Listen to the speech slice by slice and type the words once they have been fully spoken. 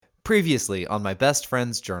Previously on my best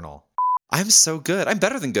friend's journal. I'm so good. I'm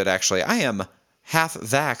better than good, actually. I am half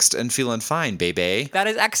vaxxed and feeling fine, baby. That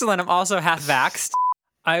is excellent. I'm also half vaxxed.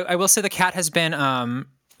 I will say the cat has been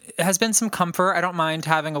some comfort. I don't mind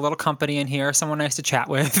having a little company in here, someone nice to chat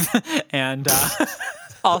with. And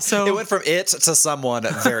also... It went from it to someone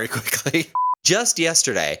very quickly. Just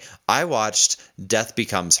yesterday, I watched Death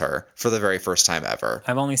Becomes Her for the very first time ever.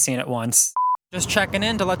 I've only seen it once. Just checking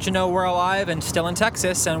in to let you know we're alive and still in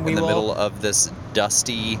Texas, and we will... In the middle of this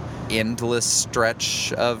dusty, endless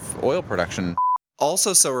stretch of oil production.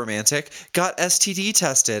 Also so romantic, got STD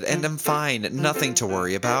tested, and I'm fine. Nothing to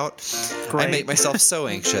worry about. Great. I make myself so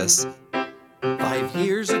anxious. 5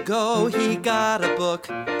 years ago, he got a book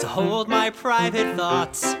to hold my private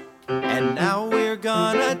thoughts. And now we're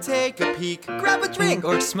gonna take a peek, grab a drink,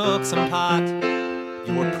 or smoke some pot.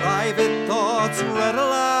 Your private thoughts read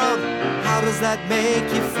aloud. How does that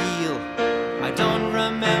make you feel? I don't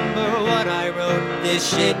remember what I wrote.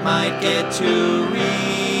 This shit might get too real.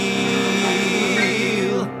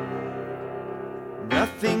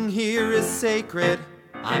 Nothing here is sacred.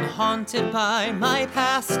 I'm haunted by my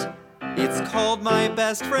past. It's called My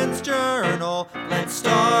Best Friend's Journal. Let's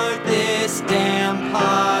start this damn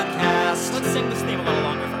podcast. Let's sing this theme a little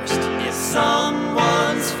longer first. It's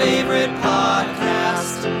someone's favorite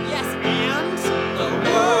podcast. Yes, and... The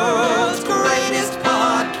world's greatest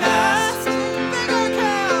podcast. Big or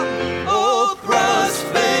Cam, Oprah's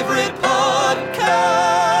favorite podcast.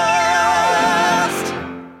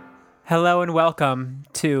 Hello and welcome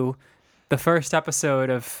to the first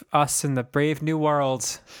episode of Us in the Brave New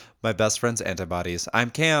World. My best friend's antibodies.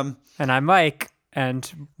 I'm Cam. And I'm Mike,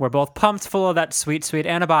 and we're both pumped full of that sweet, sweet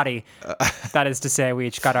antibody. That is to say, we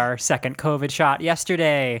each got our second COVID shot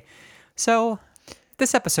yesterday. So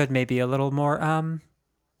this episode may be a little more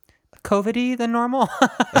COVID-y than normal.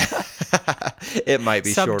 It might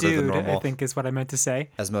be shorter than Subdued, normal. I think is what I meant to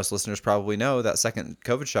say. As most listeners probably know, that second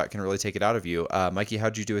COVID shot can really take it out of you. Mikey,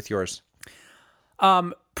 how'd you do with yours?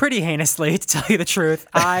 Pretty heinously, to tell you the truth.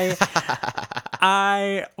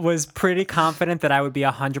 I was pretty confident that I would be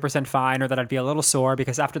 100% fine, or that I'd be a little sore,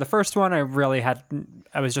 because after the first one, I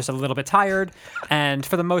was just a little bit tired. And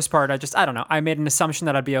for the most part, I don't know. I made an assumption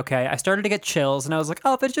that I'd be okay. I started to get chills, and I was like,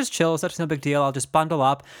 oh, if it's just chills, that's no big deal. I'll just bundle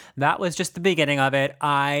up. That was just the beginning of it.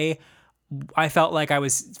 I felt like I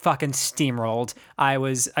was fucking steamrolled. I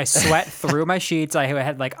sweat through my sheets. I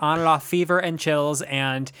had like on and off fever and chills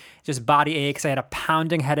and just body aches. I had a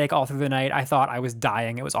pounding headache all through the night. I thought I was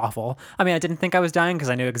dying. It was awful. I mean, I didn't think I was dying because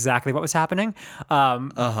I knew exactly what was happening.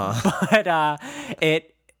 But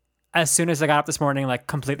it, as soon as I got up this morning, like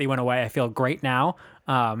completely went away. I feel great now.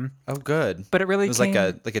 Oh, good. But it really was like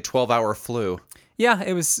a 12-hour flu. Yeah,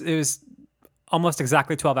 it was almost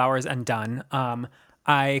exactly 12 hours and done.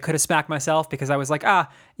 I could have smacked myself because I was like,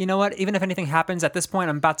 you know what? Even if anything happens at this point,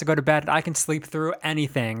 I'm about to go to bed. I can sleep through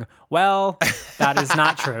anything. Well, that is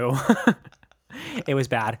not true. It was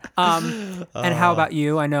bad. And how about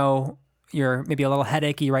you? I know you're maybe a little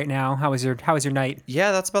headachy right now. How was your night?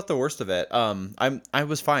 Yeah, that's about the worst of it. I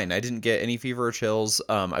was fine. I didn't get any fever or chills.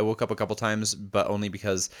 I woke up a couple times, but only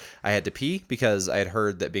because I had to pee, because I had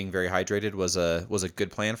heard that being very hydrated was a good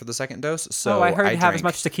plan for the second dose. So I heard I have drank, as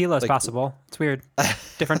much tequila as possible. It's weird.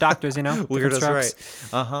 Different doctors, you know. Weird as right.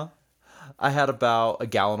 Strokes. I had about a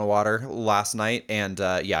gallon of water last night, and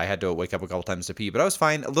I had to wake up a couple times to pee, but I was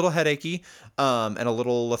fine. A little headachy, and a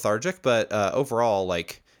little lethargic, but overall,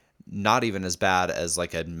 like, not even as bad as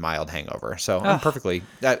like a mild hangover. So I'm perfectly,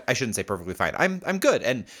 I shouldn't say perfectly fine. I'm good,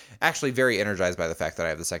 and actually very energized by the fact that I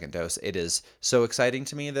have the second dose. It is so exciting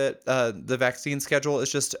to me that the vaccine schedule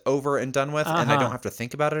is just over and done with, and I don't have to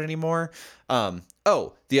think about it anymore.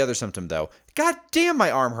 The other symptom though, god damn,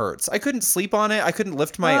 my arm hurts. I couldn't sleep on it. I couldn't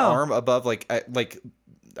lift my arm above I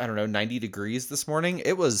don't know, 90 degrees this morning.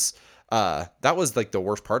 It was that was like the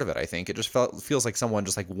worst part of it. I think it just feels like someone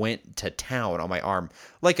just like went to town on my arm,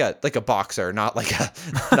 like a boxer, not like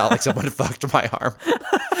someone fucked my arm.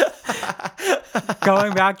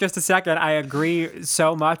 Going back just a second, I agree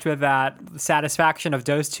so much with that satisfaction of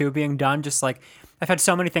dose 2 being done. Just like I've had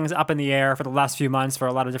so many things up in the air for the last few months for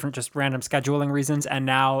a lot of different just random scheduling reasons, and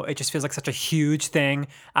now it just feels like such a huge thing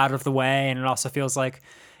out of the way, and it also feels like,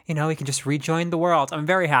 you know, we can just rejoin the world. I'm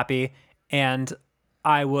very happy, and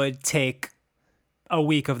I would take a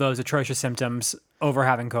week of those atrocious symptoms over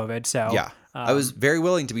having COVID. So yeah, I was very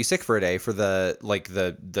willing to be sick for a day for the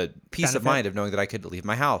peace of mind of knowing that I could leave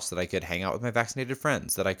my house, that I could hang out with my vaccinated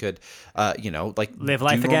friends, that I could, live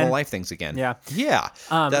life do again, normal life things again. Yeah.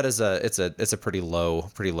 That is it's a pretty low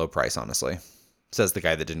price, honestly. Says the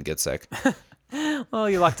guy that didn't get sick. Well,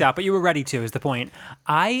 you lucked out, but you were ready to, is the point.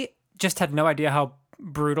 I just had no idea how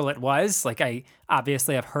brutal it was. Like, I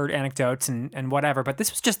obviously have heard anecdotes and whatever, but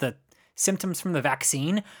this was just the symptoms from the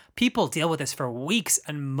vaccine. People deal with this for weeks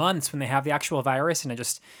and months when they have the actual virus, and I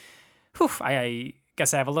guess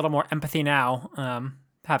I have a little more empathy now,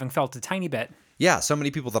 having felt a tiny bit. Yeah, so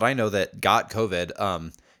many people that I know that got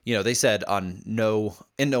COVID, they said in no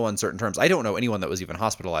uncertain terms. I don't know anyone that was even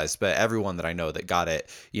hospitalized, but everyone that I know that got it,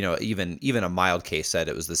 even a mild case said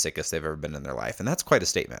it was the sickest they've ever been in their life, and that's quite a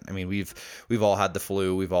statement. I mean, we've all had the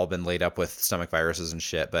flu, we've all been laid up with stomach viruses and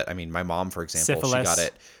shit. But I mean, my mom, for example, Syphilis. she got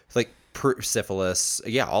it like syphilis,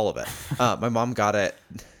 yeah, all of it. My mom got it.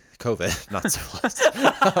 COVID, not syphilis.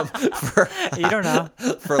 You don't know.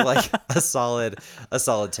 For like a solid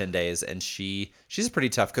 10 days. And she's a pretty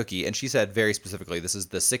tough cookie. And she said very specifically, this is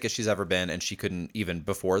the sickest she's ever been. And she couldn't even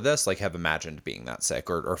before this, like, have imagined being that sick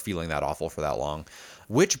or feeling that awful for that long.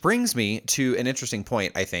 Which brings me to an interesting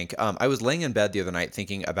point, I think. I was laying in bed the other night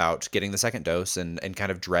thinking about getting the second dose and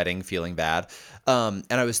kind of dreading feeling bad. And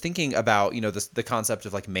I was thinking about, the concept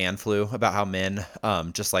of like man flu, about how men,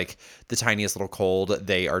 just like the tiniest little cold,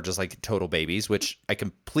 they are just like total babies, which I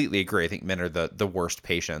completely agree. I think men are the worst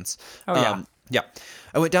patients. Oh, yeah. Yeah.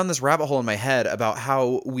 I went down this rabbit hole in my head about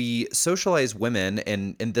how we socialize women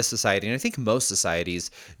in this society, and I think most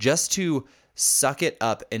societies, just to suck it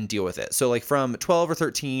up and deal with it. So like from 12 or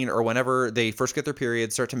 13 or whenever they first get their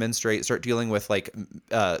period, start to menstruate, start dealing with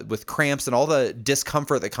with cramps and all the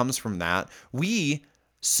discomfort that comes from that, we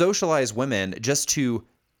socialize women just to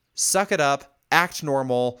suck it up, act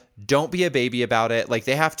normal, don't be a baby about it. Like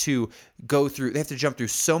they have to jump through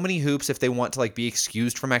so many hoops if they want to like be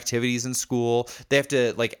excused from activities in school. They have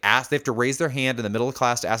to raise their hand in the middle of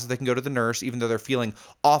class to ask if they can go to the nurse, even though they're feeling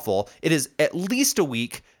awful. It is at least a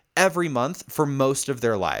week every month for most of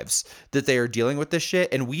their lives that they are dealing with this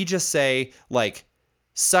shit. And we just say like,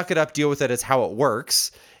 suck it up, deal with it. It's how it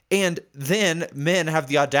works. And then men have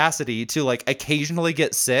the audacity to like occasionally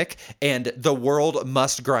get sick and the world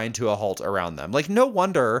must grind to a halt around them. Like no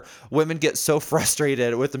wonder women get so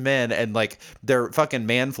frustrated with men and like their fucking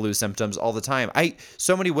man flu symptoms all the time.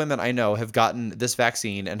 So many women I know have gotten this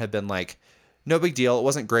vaccine and have been like, no big deal. It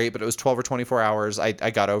wasn't great, but it was 12 or 24 hours. I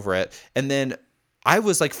got over it. And then I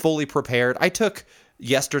was like fully prepared. I took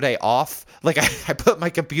yesterday off. Like I put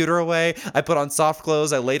my computer away. I put on soft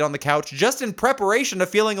clothes. I laid on the couch just in preparation of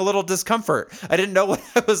feeling a little discomfort. I didn't know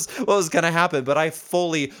what was going to happen, but I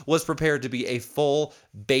fully was prepared to be a full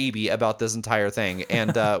baby about this entire thing.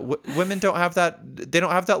 And women don't have that. They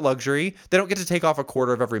don't have that luxury. They don't get to take off a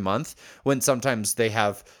quarter of every month when sometimes they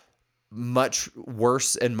have much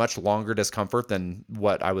worse and much longer discomfort than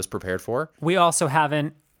what I was prepared for. We also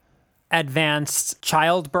haven't advanced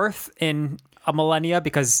childbirth in a millennia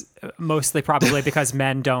mostly probably because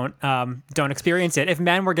men don't experience it. If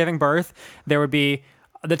men were giving birth, there would be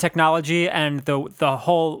the technology and the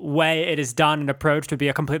whole way it is done and approached would be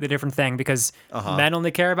a completely different thing because men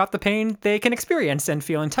only care about the pain they can experience and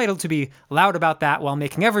feel entitled to be loud about that while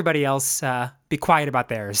making everybody else be quiet about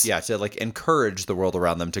theirs. Yeah, to like encourage the world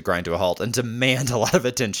around them to grind to a halt and demand a lot of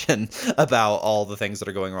attention about all the things that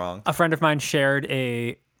are going wrong. A friend of mine shared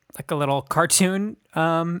a little cartoon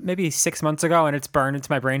maybe 6 months ago, and it's burned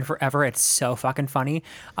into my brain forever. It's so fucking funny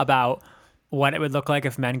about what it would look like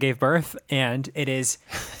if men gave birth, and it is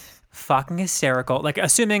fucking hysterical. Like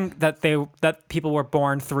assuming that people were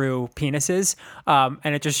born through penises,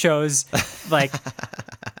 and it just shows like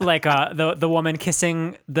the woman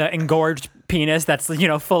kissing the engorged penis that's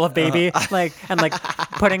full of baby, and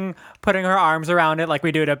putting her arms around it like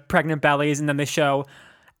we do to pregnant bellies, and then they show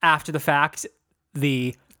after the fact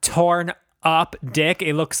the torn up dick.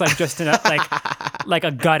 It looks like just like a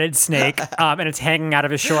gutted snake, and it's hanging out of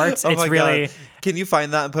his shorts. It's really God. Can you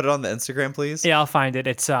find that and put it on the Instagram, please? Yeah, I'll find it.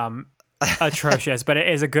 It's atrocious, but it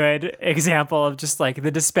is a good example of just like the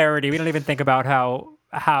disparity. We don't even think about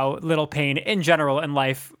how little pain in general in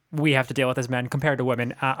life we have to deal with as men compared to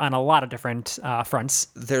women on a lot of different fronts.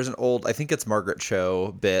 There's an old, I think it's Margaret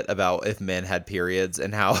Cho bit about if men had periods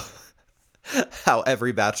and how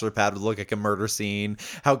every bachelor pad would look like a murder scene,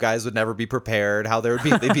 how guys would never be prepared, how they'd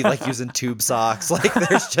be like using tube socks. Like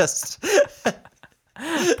there's just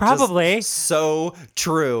probably just so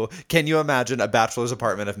true. Can you imagine a bachelor's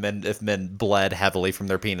apartment if men bled heavily from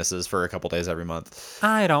their penises for a couple days every month?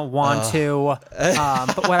 I don't want to,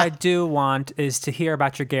 but what I do want is to hear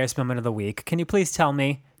about your gayest moment of the week. Can you please tell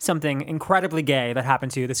me something incredibly gay that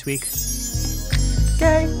happened to you this week?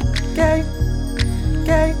 Gay, gay,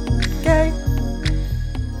 gay. Gay.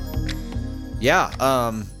 Yeah,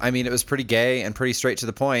 I mean, it was pretty gay and pretty straight to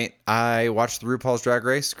the point. I watched the RuPaul's Drag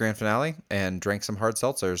Race grand finale and drank some hard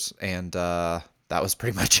seltzers, and that was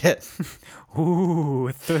pretty much it. Ooh,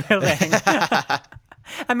 thrilling.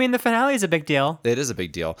 I mean, the finale is a big deal. It is a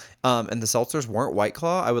big deal. And the seltzers weren't White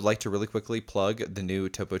Claw. I would like to really quickly plug the new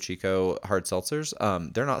Topo Chico hard seltzers.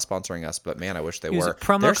 They're not sponsoring us, but man, I wish they Use were.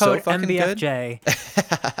 promo They're code so fucking good.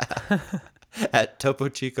 MBFJ. At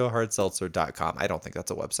topochicohardseltzer.com. I don't think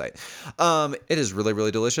that's a website. It is really,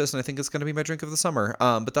 really delicious, and I think it's going to be my drink of the summer.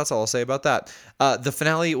 But that's all I'll say about that. The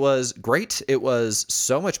finale was great. It was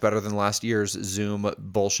so much better than last year's Zoom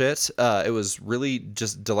bullshit. It was really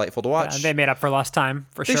just delightful to watch. They made up for lost time,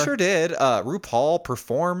 for They sure. sure did. RuPaul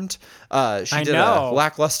performed. She did know. a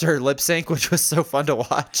lackluster lip sync, which was so fun to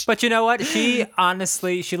watch. But you know what? She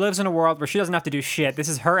honestly, she lives in a world where she doesn't have to do shit. This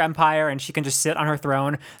is her empire, and she can just sit on her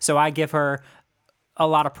throne. So I give her a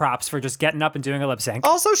lot of props for just getting up and doing a lip sync.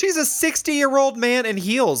 Also, she's a 60-year-old man in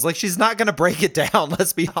heels. Like, she's not going to break it down,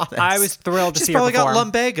 let's be honest. I was thrilled to She's see her probably got perform.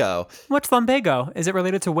 lumbago. What's lumbago? Is it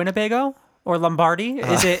related to Winnebago or Lombardi?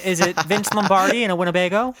 Is it Vince Lombardi and a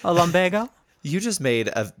Winnebago? A lumbago? You just made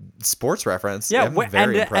a sports reference. Yeah, I'm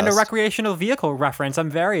very and a impressed. recreational vehicle reference. I'm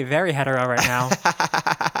very, very hetero right now.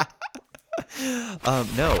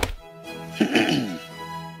 No.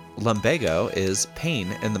 Lumbago is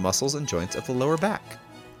pain in the muscles and joints of the lower back.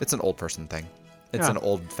 It's an old person thing. It's Yeah. an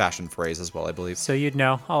old-fashioned phrase as well, I believe. So you'd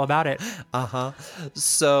know all about it.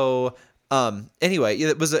 So, anyway,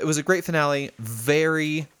 it was a great finale.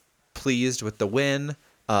 Very pleased with the win.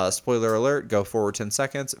 Spoiler alert, go forward 10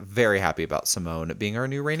 seconds. Very happy about Simone being our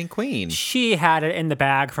new reigning queen. She had it in the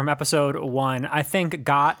bag from episode 1. I think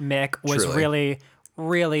Mick was Truly. really,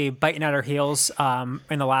 really biting at her heels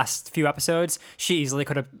in the last few episodes. She easily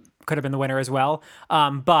could have been the winner as well.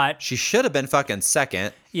 But She should have been fucking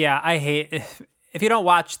second. yeah, I hate if you don't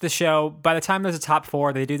watch the show. By the time there's a top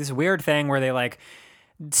 4, they do this weird thing where they like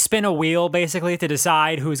spin a wheel basically to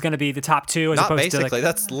decide who's going to be the top 2 as Not opposed basically. to like,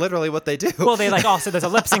 That's literally what they do. well, they like also there's a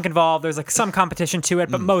lip sync involved. There's like some competition to it,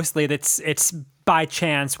 but mostly it's by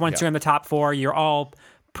chance. Once you're in the top 4, you're all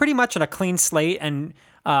pretty much on a clean slate, and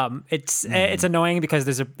it's annoying because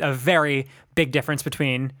there's a very big difference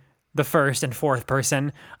between the first and fourth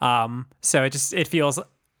person. So it feels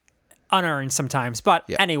unearned sometimes. But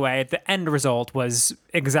anyway, the end result was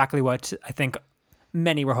exactly what I think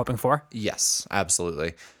many were hoping for. Yes,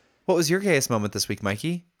 absolutely. What was your gayest moment this week,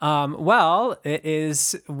 Mikey? Well, it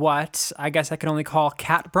is what I guess I can only call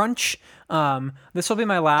cat brunch. This will be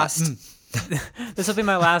my last. This will be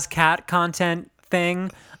my last cat content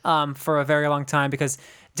thing for a very long time because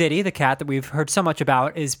Diddy, the cat that we've heard so much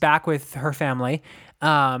about, is back with her family.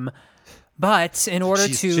 But in order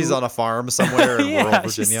She's on a farm somewhere in Yeah, rural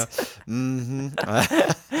Virginia.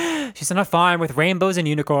 she's on a farm with rainbows and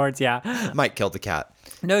unicorns. Yeah. Mike killed the cat.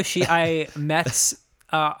 No, I met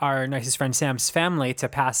our nicest friend Sam's family to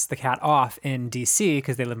pass the cat off in DC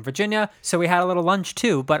because they live in Virginia. So we had a little lunch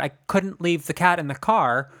too, but I couldn't leave the cat in the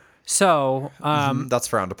car. So That's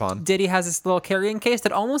frowned upon. Diddy has this little carrying case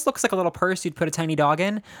that almost looks like a little purse you'd put a tiny dog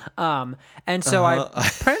in. And so I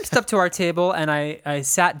pranced up to our table and I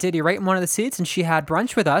sat Diddy right in one of the seats, and she had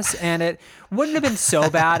brunch with us, and it wouldn't have been so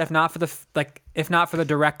bad if not for the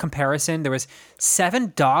direct comparison. There was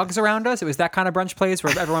 7 dogs around us. It was that kind of brunch place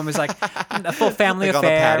where everyone was like a full family Like on a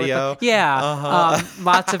affair. patio?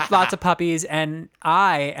 Lots of puppies, and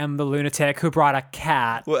I am the lunatic who brought a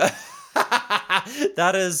cat.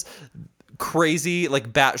 That is crazy,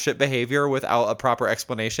 like batshit behavior without a proper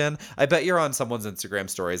explanation. I bet you're on someone's Instagram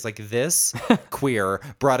stories. Like, this queer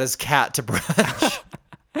brought his cat to brunch.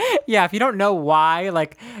 Yeah, if you don't know why,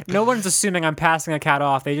 like, no one's assuming I'm passing a cat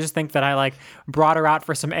off. They just think that I, like, brought her out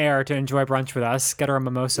for some air to enjoy brunch with us, get her a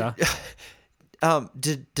mimosa.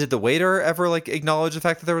 Did the waiter ever like acknowledge the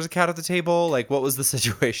fact that there was a cat at the table? Like, what was the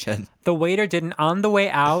situation? The waiter didn't. On the way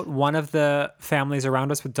out, one of the families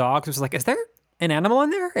around us with dogs was like, is there an animal in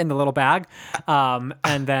there in the little bag? And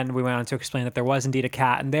then we went on to explain that there was indeed a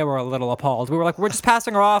cat, and they were a little appalled. We were like, we're just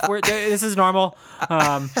passing her off. This is normal.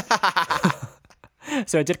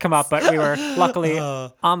 So it did come up, but we were luckily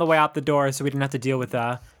on the way out the door, so we didn't have to deal with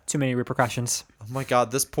too many repercussions. Oh my God,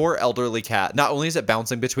 this poor elderly cat. Not only is it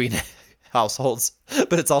bouncing between households,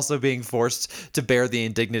 but it's also being forced to bear the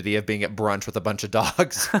indignity of being at brunch with a bunch of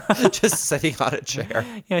dogs, just sitting on a chair,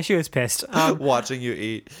 Yeah, she was pissed. watching you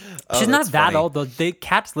eat. Oh, She's not that's that funny. old, though.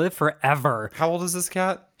 Cats live forever. How old is this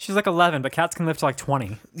cat? She's like 11, but cats can live to like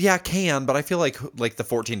 20. Yeah, can, but I feel like the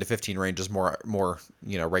 14 to 15 range is more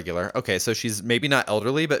regular. Okay, so she's maybe not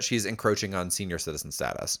elderly, but she's encroaching on senior citizen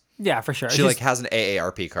status. Yeah, for sure. She like has an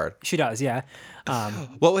AARP card. She does, yeah.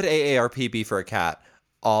 What would AARP be for a cat?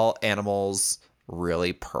 All animals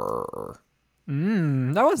really purr.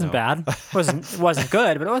 That wasn't bad. wasn't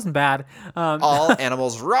good, but it wasn't bad. All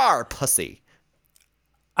animals roar pussy.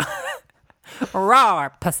 Raw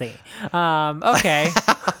pussy. Okay.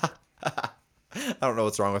 I don't know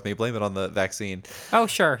what's wrong with me. Blame it on the vaccine. Oh,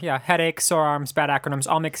 sure. Yeah. Headache, sore arms, bad acronyms,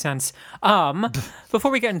 all make sense. Before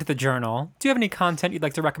we get into the journal, do you have any content you'd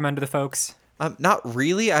like to recommend to the folks? Not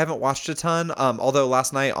really. I haven't watched a ton. Although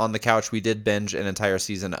last night on the couch, we did binge an entire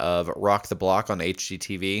season of Rock the Block on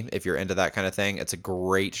HGTV. If you're into that kind of thing, it's a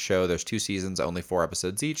great show. There's 2 seasons, only 4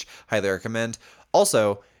 episodes each. Highly recommend.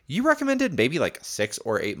 Also, you recommended maybe like 6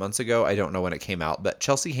 or 8 months ago. I don't know when it came out, but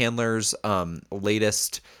Chelsea Handler's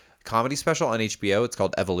latest comedy special on HBO. It's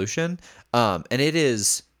called Evolution. And it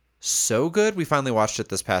is so good. We finally watched it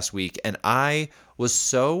this past week, and I was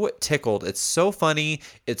so tickled. It's so funny.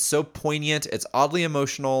 It's so poignant. It's oddly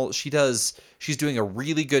emotional. She's doing a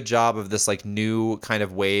really good job of this like new kind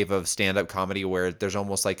of wave of stand-up comedy where there's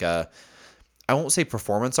almost like a, I won't say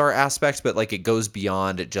performance art aspect, but like it goes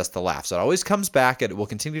beyond just the laugh. So it always comes back. It will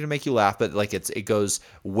continue to make you laugh, but like it goes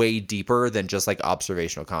way deeper than just like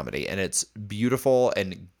observational comedy. And it's beautiful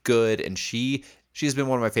and good. And she's been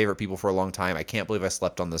one of my favorite people for a long time. I can't believe I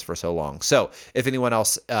slept on this for so long. So if anyone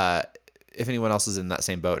else is in that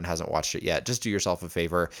same boat and hasn't watched it yet, just do yourself a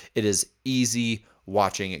favor. It is easy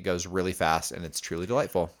watching. It goes really fast and it's truly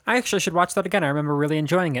delightful. I actually should watch that again. I remember really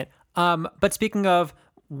enjoying it. But speaking of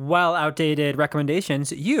outdated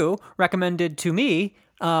recommendations, you recommended to me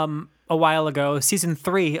a while ago season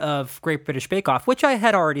 3 of Great British Bake Off, which I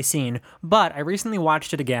had already seen, but I recently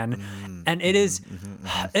watched it again, and it is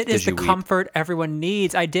the comfort everyone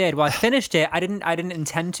needs. I did. Well, I finished it. I didn't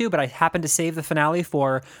intend to, but I happened to save the finale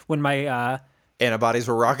for when my antibodies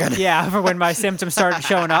were rocking. Yeah, for when my symptoms started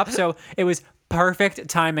showing up. So it was perfect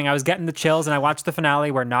timing. I was getting the chills, and I watched the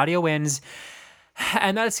finale where Nadia wins.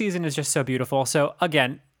 And that season is just so beautiful. So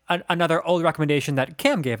again, another old recommendation that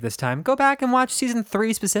Cam gave this time, go back and watch season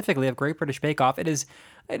 3 specifically of Great British Bake Off. It is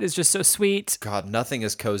just so sweet. God, nothing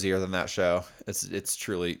is cozier than that show. It's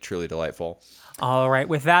truly, truly delightful. All right,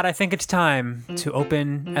 with that, I think it's time to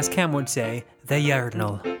open, as Cam would say, the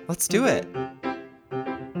urinal. Let's do it.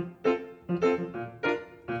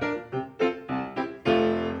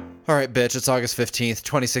 All right, bitch, it's August 15th,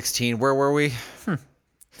 2016. Where were we?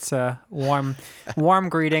 It's a warm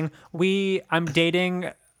greeting. I'm dating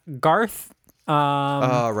Garth.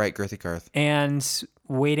 Right, Girthy Garth. And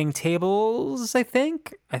waiting tables, I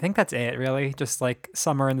think. I think that's it, really. Just like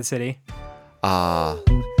summer in the city.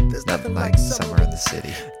 There's nothing like summer in the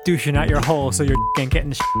city. Douching out your hole so your ain't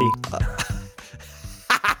getting shitty.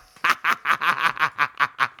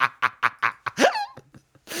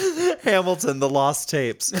 Hamilton, the lost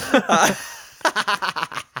tapes.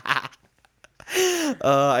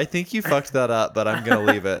 I think you fucked that up, but I'm going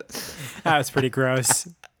to leave it. That was pretty gross.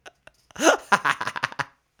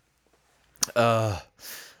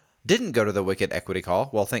 Didn't go to the Wicked Equity Call.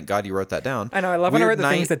 Well, thank God you wrote that down. I know. I love when I read the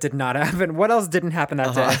things that did not happen. What else didn't happen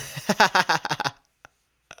that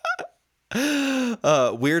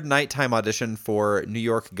day? Weird nighttime audition for New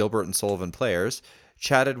York Gilbert and Sullivan Players.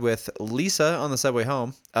 Chatted with Lisa on the subway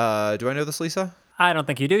home. Do I know this Lisa? I don't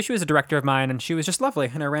think you do. She was a director of mine, and she was just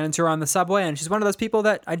lovely. And I ran into her on the subway, and she's one of those people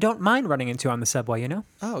that I don't mind running into on the subway, you know?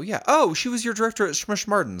 Oh, yeah. Oh, she was your director at Smush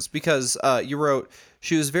Martin's because you wrote,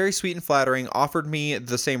 she was very sweet and flattering, offered me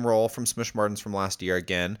the same role from Smush Martin's from last year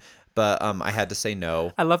again, but I had to say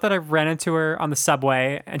no. I love that I ran into her on the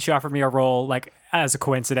subway, and she offered me a role, like, as a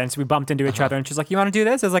coincidence. We bumped into each other, and she's like, you want to do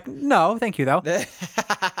this? I was like, no, thank you, though.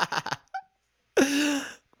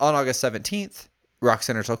 On August 17th, Rock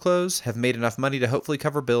Center Till Close have made enough money to hopefully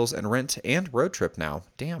cover bills and rent and road trip now.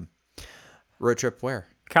 Damn. Road trip where?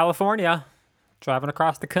 California. Driving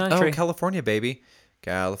across the country. Oh, California, baby.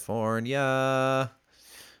 California.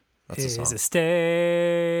 That's is a song. A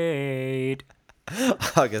state.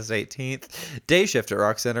 August 18th. Day shift at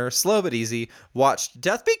Rock Center. Slow but easy. Watched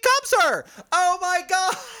Death Becomes Her. Oh my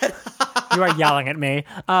God. You are yelling at me.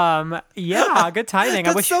 Yeah, good timing.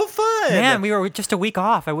 That's so fun. Man, we were just a week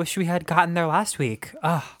off. I wish we had gotten there last week.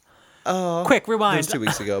 Quick, rewind. It was 2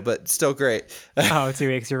 weeks ago, but still great. 2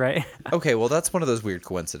 weeks, you're right. Okay, well, that's one of those weird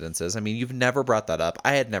coincidences. I mean, you've never brought that up.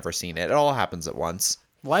 I had never seen it. It all happens at once.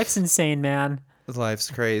 Life's insane, man. Life's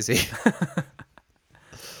crazy.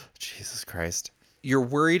 Jesus Christ. You're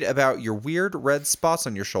worried about your weird red spots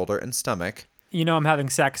on your shoulder and stomach. You know I'm having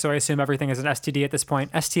sex, so I assume everything is an STD at this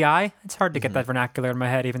point. STI? It's hard to get that vernacular in my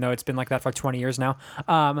head, even though it's been like that for 20 years now.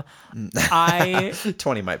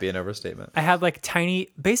 20 might be an overstatement. I had like tiny,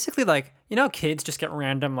 basically like, you know, kids just get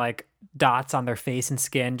random like dots on their face and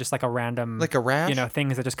skin, just like a random, like a rash, you know,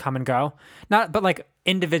 things that just come and go. But like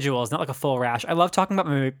individuals, not like a full rash. I love talking about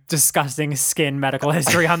my disgusting skin medical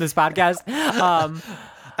history on this podcast.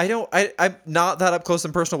 I'm not that up close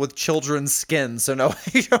and personal with children's skin, so no,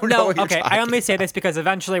 I don't know No, what you're okay. I talking only say this because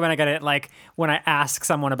eventually when I get it, like when I ask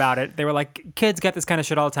someone about it, they were like, kids get this kind of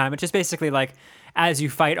shit all the time. It's just basically like as you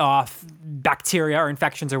fight off bacteria or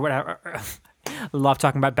infections or whatever. Love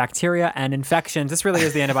talking about bacteria and infections. This really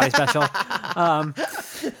is the antibody special.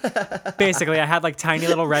 Basically, I had like tiny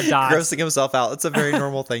little red dots. Grossing himself out. It's a very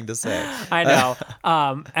normal thing to say. I know.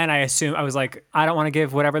 And I assume I was like, I don't want to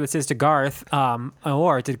give whatever this is to Garth.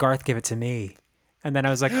 Or did Garth give it to me? And then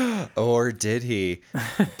I was like, Or did he?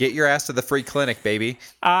 Get your ass to the free clinic, baby.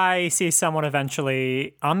 I see someone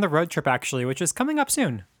eventually on the road trip, actually, which is coming up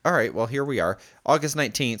soon. All right, well, here we are. August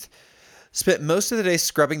 19th. Spent most of the day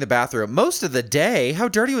scrubbing the bathroom. Most of the day? How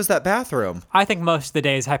dirty was that bathroom? I think most of the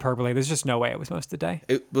day is hyperbole. There's just no way it was most of the day.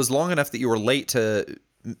 It was long enough that you were late to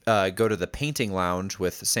go to the painting lounge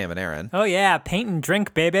with Sam and Aaron. Oh, yeah. Paint and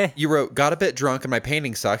drink, baby. You wrote, got a bit drunk and my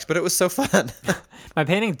painting sucks, but it was so fun. My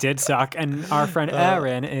painting did suck. And our friend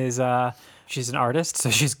Erin is... she's an artist, so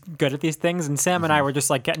she's good at these things. And Sam and I were just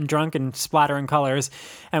like getting drunk and splattering colors.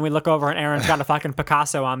 And we look over and Aaron's got a fucking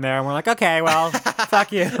Picasso on there. And we're like, okay, well,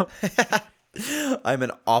 fuck you. I'm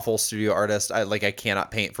an awful studio artist. I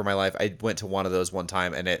cannot paint for my life. I went to one of those one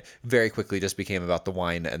time and it very quickly just became about the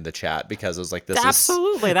wine and the chat because it was like,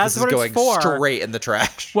 Absolutely, that's this what is it's going for. straight in the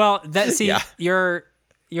trash. Well, Yeah. you're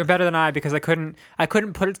better than I because I couldn't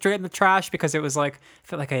put it straight in the trash because it was like, I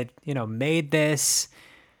felt like I had, made this,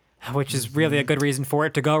 which is really a good reason for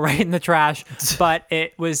it to go right in the trash. But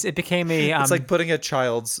it became a It's like putting a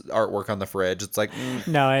child's artwork on the fridge. It's like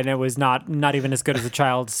no, and it was not even as good as a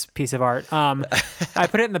child's piece of art. I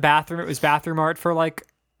put it in the bathroom. It was bathroom art for like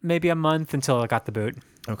maybe a month until it got the boot.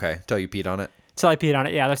 okay, till you peed on it. Till I peed on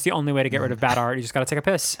it. Yeah, that's the only way to get rid of bad art. You just got to take a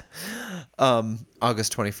piss.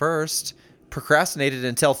 August 21st, procrastinated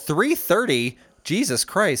until 3:30. Jesus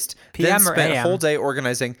Christ. PM then or spent AM? a whole day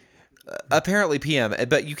organizing. Apparently PM,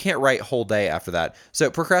 but you can't write whole day after that. So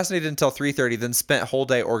procrastinated until 3:30, then spent whole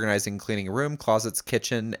day organizing, cleaning room, closets,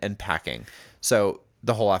 kitchen, and packing. So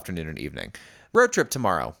the whole afternoon and evening. Road trip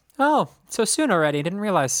tomorrow. Oh, so soon already. Didn't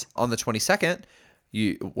realize. On the 22nd,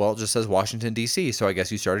 it just says Washington, D.C., so I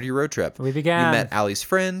guess you started your road trip. We began. You met Allie's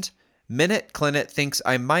friend. Minute Clint thinks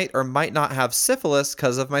I might or might not have syphilis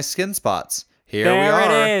because of my skin spots. Here we are.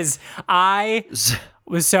 There it is. I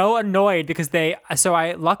was so annoyed because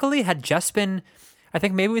I luckily had just been, I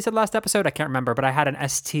think maybe we said last episode, I can't remember, but I had an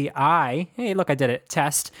STI. Hey, look, I did it.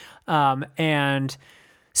 Test. And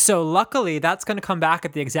so luckily that's going to come back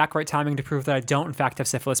at the exact right timing to prove that I don't in fact have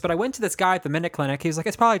syphilis. But I went to this guy at the Minute Clinic. He was like,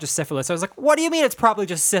 it's probably just syphilis. I was like, what do you mean it's probably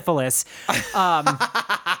just syphilis?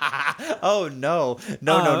 Oh, no.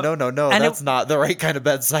 No. and That's not the right kind of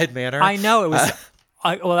bedside manner. I know it was.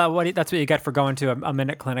 That's what you get for going to a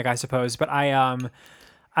Minute Clinic, I suppose. But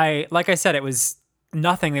I like I said, it was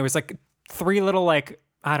nothing. There was like 3 little I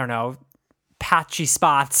don't know, patchy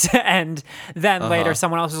spots, and then later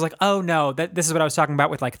someone else was like, "Oh no, this is what I was talking about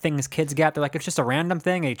with like things kids get." They're like, "It's just a random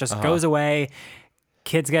thing. It just goes away."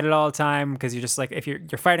 Kids get it all the time because you're just like if you're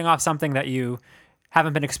fighting off something that you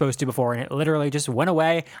haven't been exposed to before, and it literally just went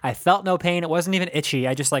away. I felt no pain. It wasn't even itchy.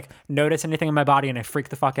 I just noticed anything in my body and I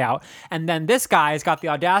freaked the fuck out. And then this guy's got the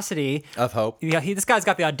audacity of hope. Yeah, this guy's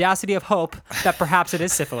got the audacity of hope that perhaps it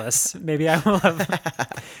is syphilis. Maybe I will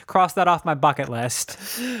have crossed that off my bucket list.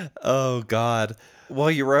 Oh, God. Well,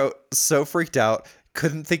 you wrote, so freaked out,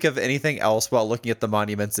 couldn't think of anything else while looking at the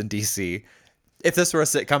monuments in D.C. If this were a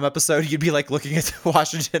sitcom episode, you'd be looking at the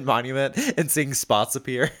Washington Monument and seeing spots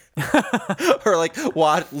appear. Or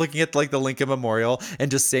looking at the Lincoln Memorial and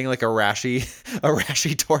just seeing a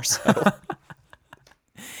rashy torso.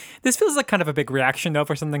 This feels like kind of a big reaction though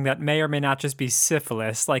for something that may or may not just be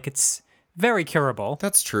syphilis. It's very curable.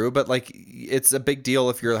 That's true, but it's a big deal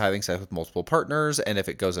if you're having sex with multiple partners and if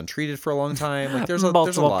it goes untreated for a long time. There's a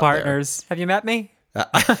lot partners. Have you met me?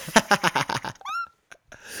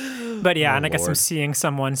 But yeah, and I guess I'm Lord. seeing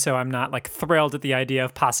someone, so I'm not thrilled at the idea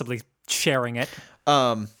of possibly sharing it.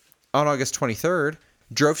 On August 23rd,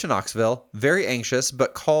 drove to Knoxville, very anxious,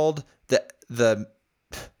 but called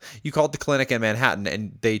you called the clinic in Manhattan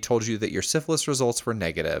and they told you that your syphilis results were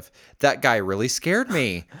negative. That guy really scared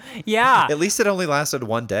me. Yeah. At least it only lasted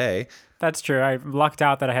one day. That's true. I lucked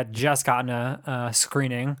out that I had just gotten a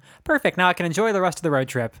screening. Perfect. Now I can enjoy the rest of the road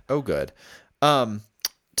trip. Oh, good.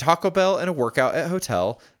 Taco Bell and a workout at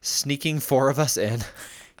hotel, sneaking 4 of us in.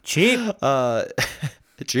 Cheap.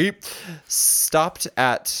 Cheap. Stopped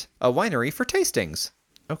at a winery for tastings.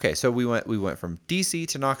 Okay, so we went from DC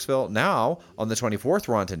to Knoxville. Now, on the 24th,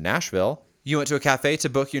 we're on to Nashville. You went to a cafe to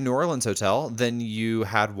book your New Orleans hotel. Then you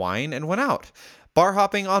had wine and went out. Bar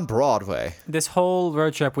hopping on Broadway. This whole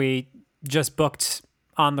road trip, we just booked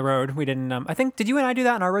on the road. We didn't. I think did you and I do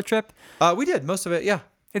that on our road trip? We did most of it. Yeah.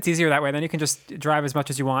 It's easier that way. Then you can just drive as much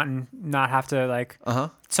as you want and not have to like.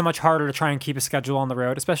 So much harder to try and keep a schedule on the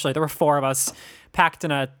road. Especially there were 4 of us packed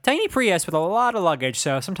in a tiny Prius with a lot of luggage.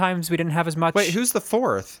 So sometimes we didn't have as much. Wait, who's the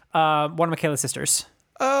 4th? One of Michaela's sisters.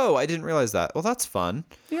 Oh, I didn't realize that. Well, that's fun.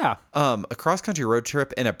 Yeah. A cross-country road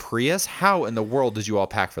trip in a Prius? How in the world did you all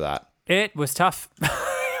pack for that? It was tough.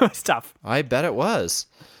 It was tough. I bet it was.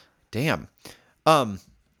 Damn. So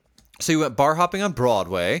you went bar hopping on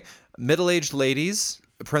Broadway, middle-aged ladies,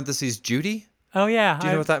 parentheses, Judy? Oh, yeah. Do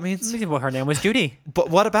you know what that means? Well, her name was Judy.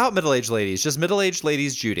 But what about middle-aged ladies? Just middle-aged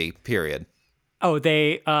ladies, Judy, period. Oh,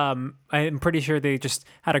 they, I'm pretty sure they just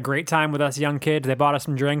had a great time with us young kids. They bought us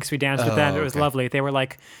some drinks. We danced with them. It was lovely. They were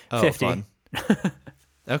like 50. Fun.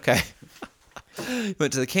 Okay.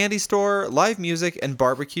 Went to the candy store, live music and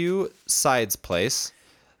barbecue, sides place,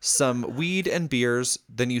 some weed and beers.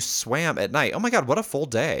 Then you swam at night. Oh my God, what a full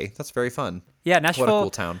day. That's very fun. Yeah, Nashville. What a cool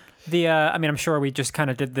town. I mean, I'm sure we just kind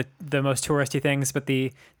of did the most touristy things, but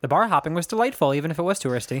the bar hopping was delightful, even if it was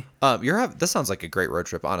touristy. This sounds like a great road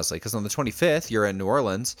trip, honestly, because on the 25th, you're in New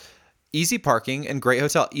Orleans. Easy parking and great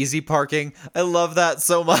hotel. Easy parking. I love that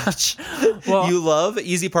so much. Well, you love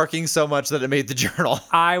easy parking so much that it made the journal.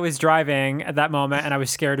 I was driving at that moment, and I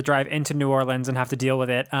was scared to drive into New Orleans and have to deal with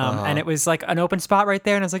it. And it was like an open spot right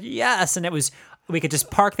there, and I was like, yes. And we could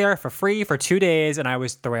just park there for free for 2 days, and I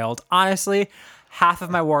was thrilled. Honestly, half of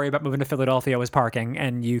my worry about moving to Philadelphia was parking,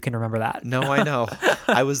 and you can remember that. No, I know.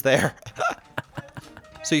 I was there.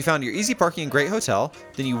 So you found your easy parking and great hotel.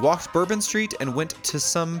 Then you walked Bourbon Street and went to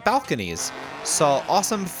some balconies. Saw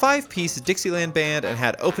awesome 5-piece Dixieland band and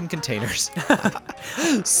had open containers.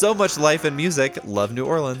 So much life and music. Love New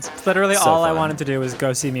Orleans. Literally all fun. I wanted to do was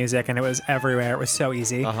go see music, and it was everywhere. It was so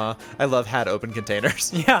easy. I love had open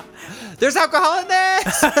containers. Yeah. There's alcohol in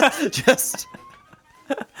this! Just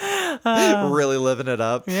really living it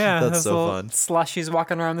up. Yeah, That's those so little fun. Slushies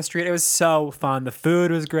walking around the street. It was so fun. The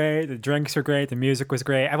food was great. The drinks were great. The music was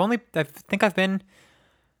great. I think I've been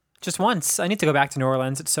just once. I need to go back to New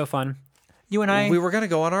Orleans. It's so fun. You and I. We were going to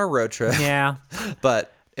go on our road trip. Yeah.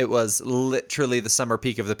 But it was literally the summer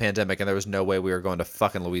peak of the pandemic, and there was no way we were going to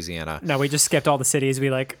fucking Louisiana. No, we just skipped all the cities.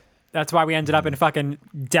 That's why we ended up in fucking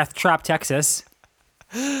Death Trap, Texas.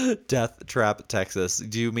 Death Trap, Texas.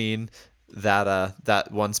 Do you mean that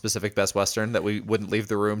one specific Best Western that we wouldn't leave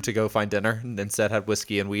the room to go find dinner and instead had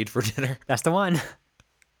whiskey and weed for dinner? That's the one.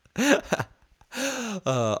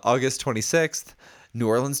 August 26th, New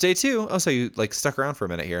Orleans Day 2. Oh, so you stuck around for a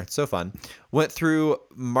minute here. It's so fun. Went through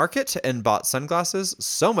market and bought sunglasses.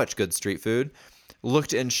 So much good street food.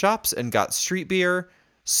 Looked in shops and got street beer.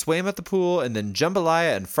 Swam at the pool and then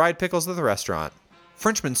jambalaya and fried pickles at the restaurant.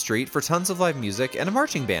 Frenchman Street for tons of live music and a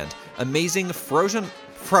marching band. Amazing frozen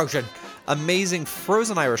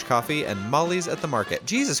Irish coffee and Molly's at the market.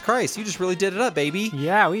 Jesus Christ, you just really did it up, baby.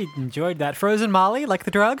 Yeah, we enjoyed that. Frozen Molly, like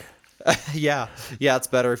the drug? Yeah, it's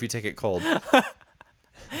better if you take it cold.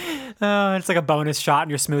 It's like a bonus shot in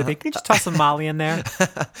your smoothie. Can you just toss some Molly in there?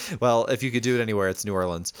 Well, if you could do it anywhere, it's New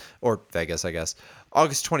Orleans. Or Vegas, I guess.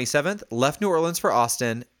 August 27th, left New Orleans for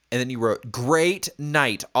Austin, and then you wrote, great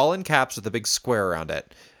night, all in caps with a big square around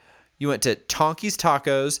it. You went to Tonky's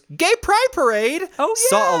Tacos, Gay Pride Parade,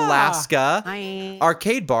 saw Alaska,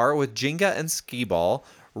 arcade bar with Jenga and skee ball,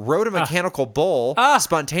 rode a mechanical bull,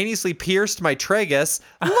 spontaneously pierced my tragus.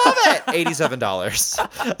 Love it!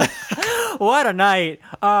 $87. What a night.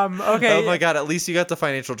 Okay. Oh my God, at least you got the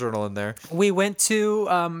financial journal in there. We went to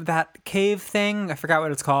that cave thing. I forgot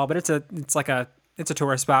what it's called, but it's a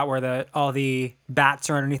tourist spot where all the bats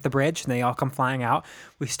are underneath the bridge and they all come flying out.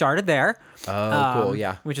 We started there. Oh, cool,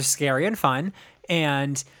 yeah. Which is scary and fun.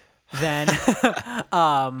 And then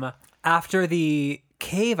after the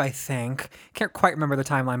cave, I think, can't quite remember the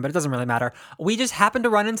timeline, but it doesn't really matter. We just happened to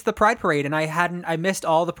run into the Pride Parade, and I missed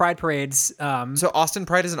all the Pride Parades. So Austin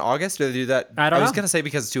Pride is in August? Do they do that? I was going to say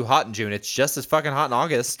because it's too hot in June. It's just as fucking hot in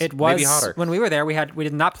August. It was maybe hotter. When we were there. We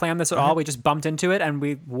did not plan this at all. We just bumped into it, and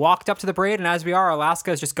we walked up to the parade. And as we are,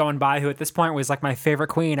 Alaska is just going by, who at this point was like my favorite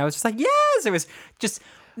queen. I was just like, yes! It was just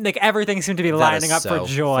like everything seemed to be lining up for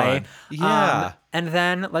joy. Fun. Yeah. And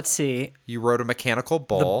then let's see. You rode a mechanical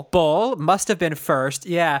bull. The bull must have been first.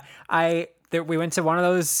 Yeah. We went to one of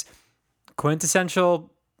those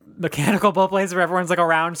quintessential mechanical bull places where everyone's like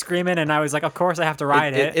around screaming, and I was like, of course I have to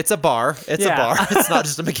ride it. It's a bar. It's a bar. It's not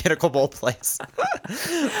just a mechanical bull place.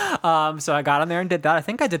 So I got on there and did that. I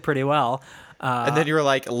think I did pretty well. And then you were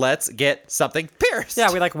like, let's get something pierced.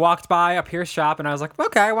 Yeah, we walked by a pierced shop, and I was like,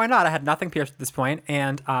 okay, why not? I had nothing pierced at this point,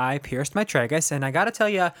 and I pierced my tragus, and I got to tell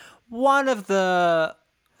you, one of the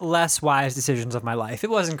less wise decisions of my life. It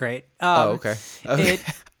wasn't great. Okay. It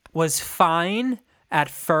was fine at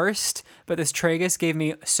first, but this tragus gave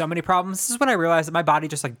me so many problems. This is when I realized that my body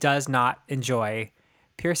just like does not enjoy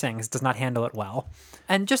piercings, does not handle it well.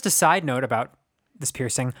 And just a side note about this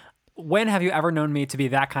piercing, when have you ever known me to be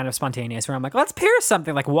that kind of spontaneous where I'm like, let's pierce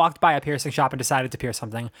something, like walked by a piercing shop and decided to pierce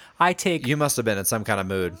something? You must have been in some kind of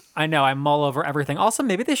mood. I know, I mull over everything. Also,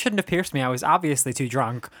 maybe they shouldn't have pierced me. I was obviously too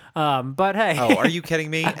drunk. But hey. Oh, are you kidding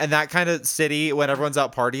me? And that kind of city, when everyone's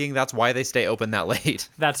out partying, that's why they stay open that late.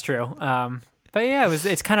 That's true. But yeah,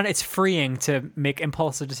 it's freeing to make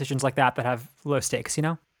impulsive decisions like that have low stakes, you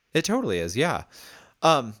know? It totally is, yeah.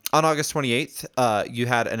 On August 28th, you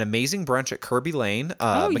had an amazing brunch at Kirby Lane.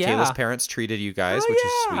 Michaela's parents treated you guys, which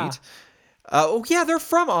is sweet. They're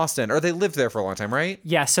from Austin, or they lived there for a long time, right?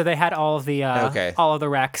 Yeah, so they had all of the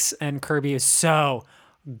recs, and Kirby is so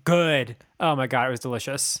good. Oh my God, it was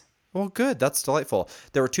delicious. Well, good. That's delightful.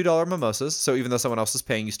 There were $2 mimosas, so even though someone else was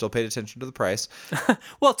paying, you still paid attention to the price.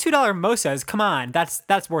 Well, $2 mimosas, come on.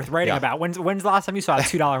 That's worth writing about. When's the last time you saw a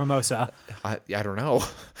 $2 mimosa? I don't know.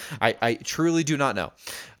 I truly do not know.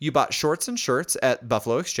 You bought shorts and shirts at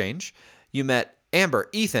Buffalo Exchange. You met Amber,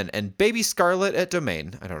 Ethan, and baby Scarlett at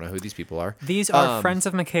Domain. I don't know who these people are. These are friends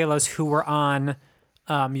of Michaela's who were on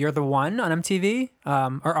You're the One on MTV.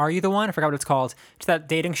 Or Are You the One? I forgot what it's called. It's that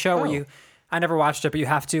dating show where I never watched it, but you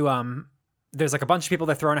have to, there's like a bunch of people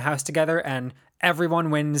that throw in a house together and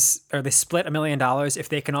everyone wins, or they split $1 million if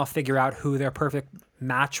they can all figure out who their perfect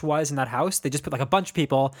match was in that house. They just put like a bunch of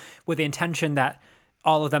people with the intention that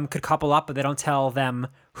all of them could couple up, but they don't tell them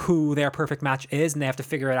who their perfect match is, and they have to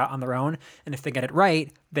figure it out on their own. And if they get it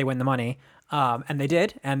right, they win the money. And they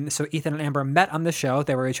did. And so Ethan and Amber met on the show.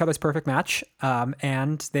 They were each other's perfect match.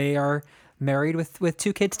 And they are married with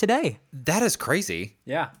 2 kids today. That is crazy.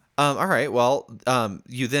 Yeah. All right. Well,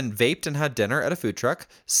 you then vaped and had dinner at a food truck,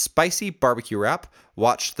 spicy barbecue wrap,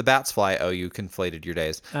 watched the bats fly. Oh, you conflated your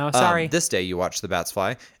days. Oh, sorry. This day you watched the bats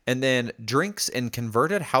fly, and then drinks in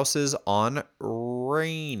converted houses on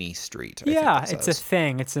Rainy Street. I think it's a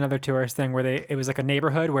thing. It's another tourist thing where it was like a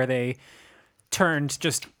neighborhood where they turned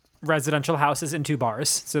just residential houses into bars.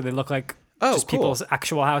 So they look like people's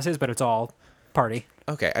actual houses, but it's all party.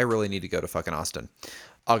 Okay. I really need to go to fucking Austin.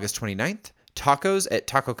 August 29th. Tacos at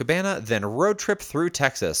Taco Cabana, then road trip through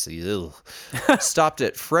Texas. Ew. Stopped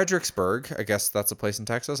at Fredericksburg. I guess that's a place in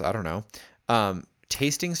Texas. I don't know.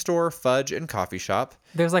 Tasting store, fudge, and coffee shop.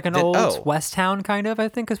 There's like an old West Town kind of, I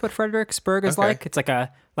think is what Fredericksburg is like. It's like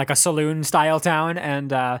a saloon style town.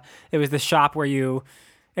 And it was this shop where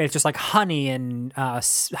it's just like honey and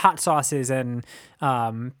hot sauces and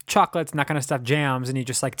chocolates and that kind of stuff, jams. And you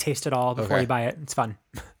just like taste it all before you buy it. It's fun.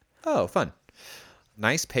 Oh, fun.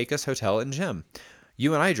 Nice Pecos hotel and gym.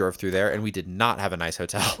 You and I drove through there, and we did not have a nice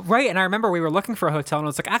hotel. Right, and I remember we were looking for a hotel, and I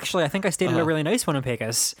was like, actually, I think I stayed at a really nice one in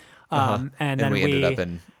Pecos. And then we ended up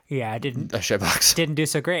in a shitbox. Didn't do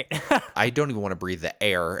so great. I don't even want to breathe the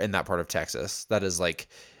air in that part of Texas. That is like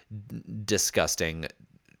disgusting,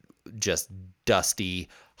 just dusty,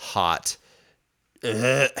 hot.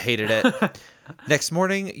 Hated it. Next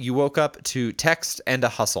morning, you woke up to text and a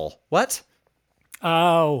hustle. What?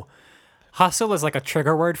 Oh. Hustle is like a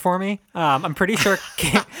trigger word for me. I'm pretty sure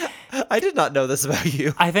I did not know this about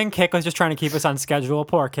you. I think Kick was just trying to keep us on schedule.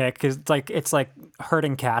 Poor Kick, because it's like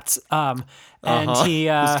herding cats. And he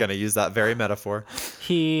was gonna use that very metaphor. I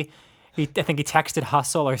think he texted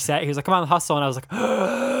Hustle or said he was like, "Come on, Hustle," and I was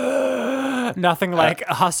like, nothing like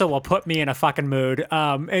Hustle will put me in a fucking mood.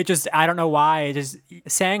 I don't know why. It just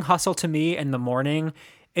saying Hustle to me in the morning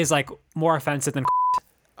is like more offensive than.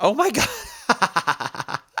 Oh my God.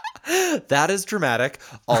 That is dramatic.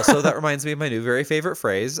 Also, that reminds me of my new very favorite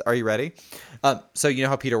phrase. Are you ready? So you know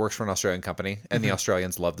how Peter works for an Australian company, and the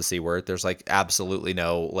Australians love the C word. There's like absolutely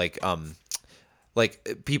no like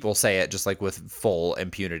people say it just like with full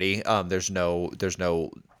impunity. There's no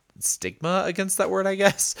stigma against that word, I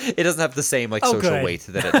guess. It doesn't have the same like social weight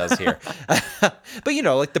that it does here. But you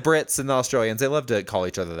know, like the Brits and the Australians, they love to call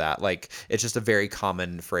each other that. Like it's just a very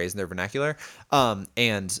common phrase in their vernacular.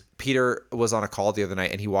 And Peter was on a call the other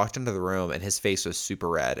night, and he walked into the room, and his face was super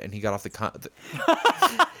red, and he got off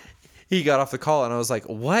he got off the call, and I was like,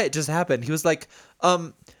 "What just happened?" He was like,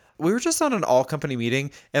 we were just on an all-company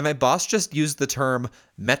meeting, and my boss just used the term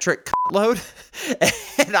metric load,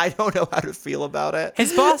 and I don't know how to feel about it."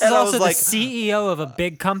 His boss is also the CEO of a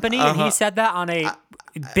big company, and he said that on a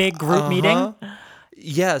big group meeting.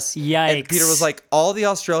 Yes. Yikes. And Peter was like, all the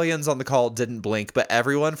Australians on the call didn't blink, but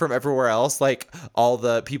everyone from everywhere else, like all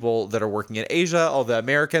the people that are working in Asia, all the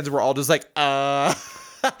Americans were all just like,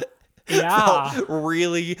 Yeah. felt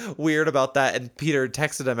really weird about that. And Peter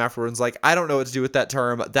texted him afterwards, like, I don't know what to do with that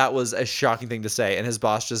term. That was a shocking thing to say. And his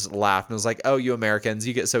boss just laughed and was like, oh, you Americans,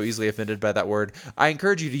 you get so easily offended by that word. I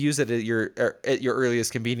encourage you to use it at your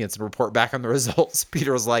earliest convenience and report back on the results.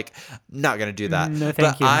 Peter was like, not going to do that. No,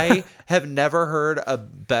 thank you. I have never heard a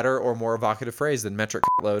better or more evocative phrase than metric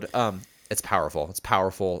load. It's powerful. It's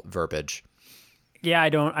powerful verbiage. Yeah, I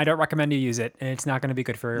don't recommend you use it, and it's not going to be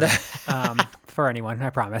good for anyone,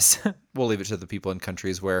 I promise. We'll leave it to the people in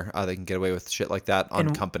countries where they can get away with shit like that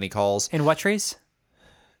on company calls. In what trees?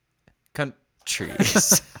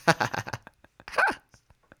 Countries.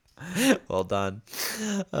 Well done.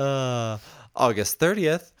 August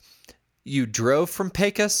 30th, you drove from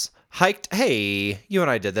Pecos, hiked. Hey, you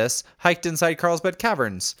and I did this. Hiked inside Carlsbad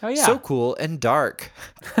Caverns. Oh, yeah. So cool and dark.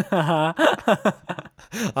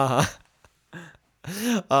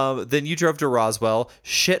 Then you drove to Roswell,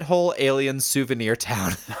 shithole alien souvenir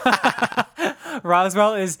town.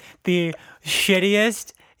 Roswell is the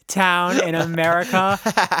shittiest town in America.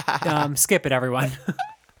 Skip it, everyone.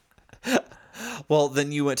 Well,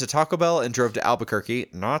 then you went to Taco Bell and drove to Albuquerque.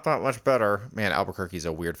 Not that much better. Man, Albuquerque's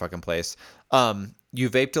a weird fucking place. You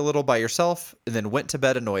vaped a little by yourself and then went to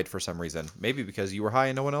bed annoyed for some reason. Maybe because you were high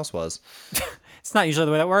and no one else was. It's not usually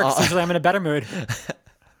the way that works. Usually I'm in a better mood.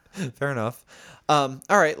 Fair enough. All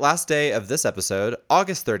right, last day of this episode,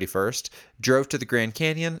 August 31st, drove to the Grand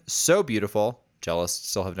Canyon. So beautiful. Jealous.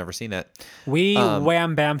 Still have never seen it. We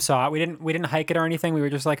wham bam saw it. We didn't hike it or anything. We were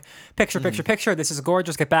just like, picture. This is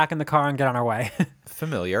gorgeous. Get back in the car and get on our way.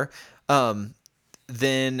 Familiar. You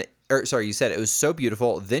said it was so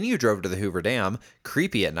beautiful. Then you drove to the Hoover Dam.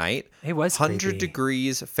 Creepy at night. It was 100 creepy.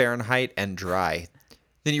 degrees Fahrenheit and dry.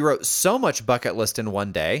 Then you wrote so much bucket list in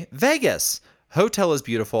one day. Vegas. Hotel is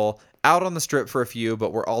beautiful. Out on the strip for a few,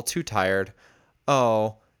 but we're all too tired.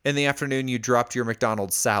 Oh, in the afternoon you dropped your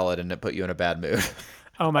McDonald's salad and it put you in a bad mood.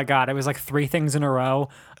 Oh my God. It was like 3 things in a row.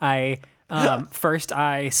 First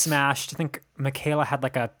I smashed, I think Michaela had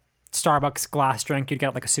like a Starbucks glass drink you'd get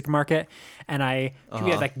at like a supermarket, and we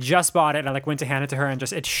had like just bought it, and I like went to hand it to her and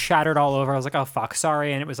just it shattered all over. I was like, oh fuck,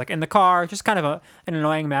 sorry. And it was like in the car, just kind of an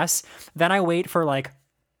annoying mess. Then I wait for like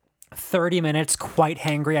 30 minutes quite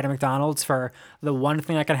hangry at a McDonald's for the one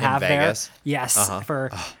thing I could have there. Vegas? Yes, for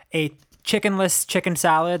a chickenless chicken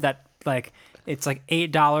salad that like it's like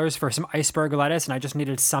 $8 for some iceberg lettuce, and I just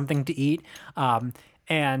needed something to eat.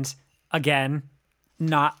 And again,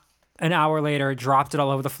 not an hour later, dropped it all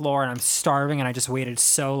over the floor, and I'm starving, and I just waited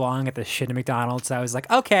so long at this shitty McDonald's. I was like,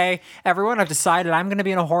 okay, everyone, I've decided I'm going to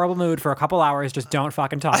be in a horrible mood for a couple hours. Just don't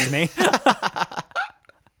fucking talk to me.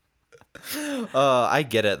 I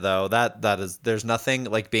get it though. That is, there's nothing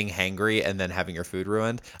like being hangry and then having your food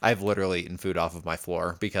ruined. I've literally eaten food off of my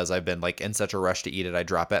floor because I've been like in such a rush to eat it. I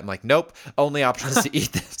drop it. I'm like, nope. Only option is to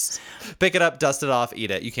eat this. Pick it up, dust it off, eat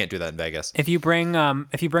it. You can't do that in Vegas. If you bring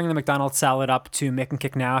the McDonald's salad up to Mick and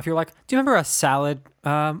Kick now, if you're like, do you remember a salad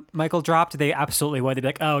Michael dropped? They absolutely would. They'd be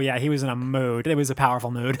like, oh yeah, he was in a mood. It was a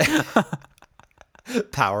powerful mood.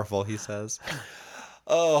 Powerful, he says.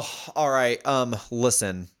 Oh, all right.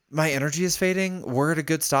 Listen. My energy is fading. We're at a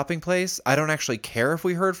good stopping place. I don't actually care if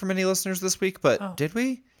we heard from any listeners this week, but did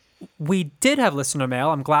we? We did have listener mail.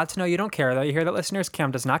 I'm glad to know you don't care, though. You hear that, listeners?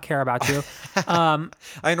 Cam does not care about you.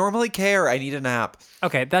 I normally care. I need a nap.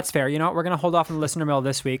 Okay, that's fair. You know what? We're going to hold off on the listener mail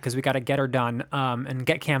this week because we got to get her done and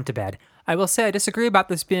get Cam to bed. I will say I disagree about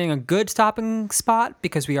this being a good stopping spot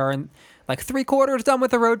because we are in like 3/4 done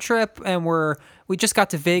with the road trip, and we just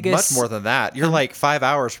got to Vegas. Much more than that. You're like 5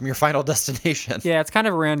 hours from your final destination. Yeah, it's kind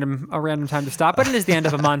of a random time to stop, but it is the end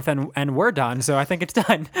of a month, and we're done, so I think it's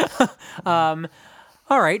done.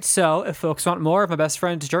 All right, so if folks want more of My Best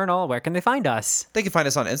Friend's Journal, where can they find us? They can find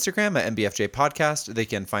us on Instagram at MBFJ Podcast. They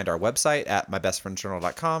can find our website at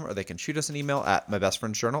mybestfriendsjournal.com, or they can shoot us an email at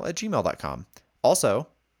mybestfriendsjournal@gmail.com. Also,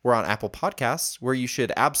 we're on Apple Podcasts, where you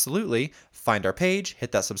should absolutely find our page,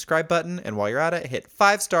 hit that subscribe button, and while you're at it, hit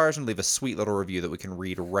 5 stars and leave a sweet little review that we can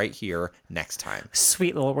read right here next time.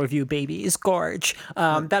 Sweet little review, babies. Gorge.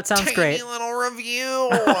 That sounds Tiny great. little review.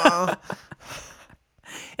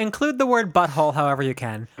 Include the word butthole however you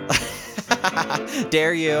can.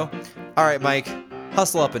 Dare you. All right, Mike,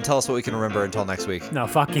 hustle up and tell us what we can remember until next week. No,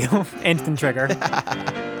 fuck you. Instant trigger.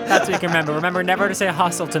 That's what you can remember. Remember never to say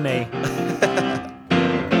hustle to me.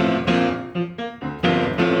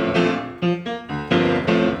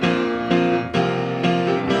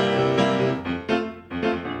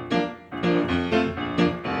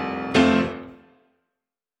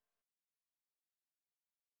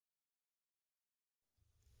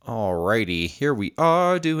 Alrighty, here we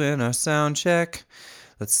are doing our sound check.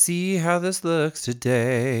 Let's see how this looks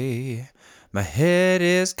today. My head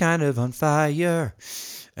is kind of on fire.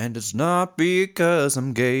 And it's not because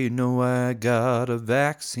I'm gay. No, I got a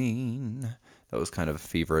vaccine. That was kind of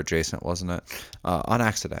fever adjacent, wasn't it? On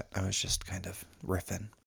accident. I was just kind of riffing.